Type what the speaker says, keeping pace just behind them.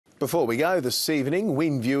Before we go this evening,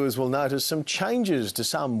 WIN viewers will notice some changes to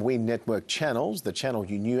some WIN network channels. The channel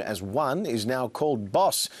you knew as 1 is now called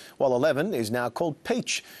Boss, while 11 is now called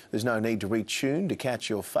Peach. There's no need to retune to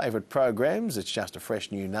catch your favourite programs. It's just a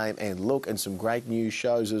fresh new name and look, and some great new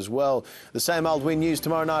shows as well. The same old WIN News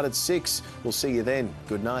tomorrow night at 6. We'll see you then.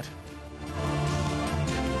 Good night.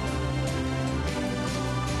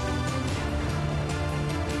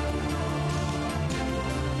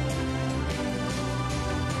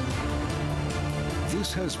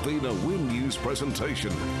 This has been a WIN News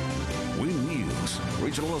presentation. WIN News,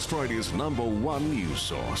 regional Australia's #1 news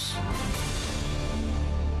source.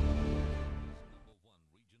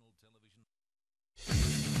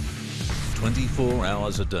 24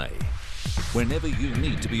 hours a day. Whenever you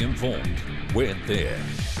need to be informed, we're there.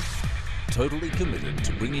 Totally committed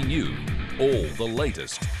to bringing you all the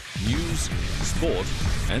latest news, sport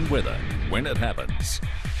and weather when it happens.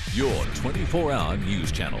 Your 24-hour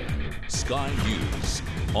news channel, Sky News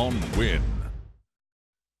on WIN.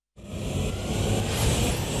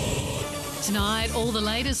 Tonight, all the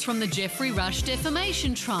latest from the Jeffrey Rush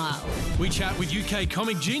defamation trial. We chat with UK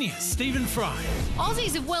comic genius Stephen Fry.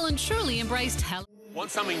 Aussies have well and truly embraced hell.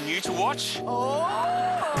 Want something new to watch?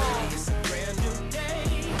 Oh! It's a brand new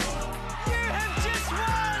day. You have just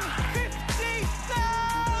won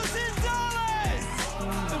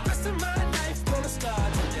 $50,000! The rest of my life gonna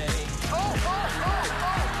start today. Oh!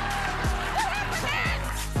 What happened?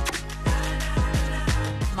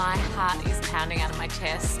 My heart is pounding out of my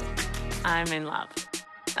chest. I'm in love.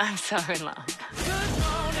 I'm so in love.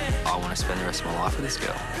 I want to spend the rest of my life with this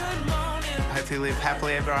girl. Hopefully live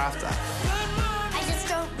happily ever after. I just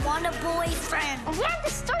don't want a boyfriend. Yeah,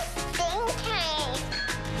 the start thinking.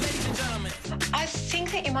 Ladies and gentlemen, I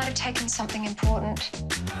think that you might have taken something important.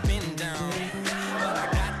 been down. I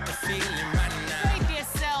got the feeling right now. Keep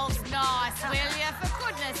yourselves nice, will you? For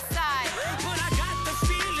goodness sake. But I got the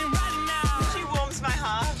feeling right now. She warms my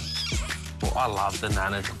heart. Well, I love the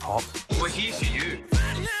nanas and pop. We're here for you.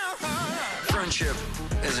 Right now, Friendship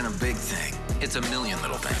isn't a big thing. It's a million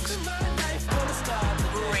little things. my life gonna start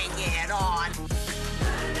today. Bring it on.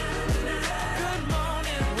 Good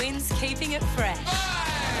morning. WIN's keeping it fresh.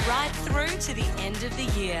 Right through to the end of the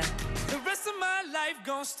year. The rest of my life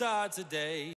gonna start today.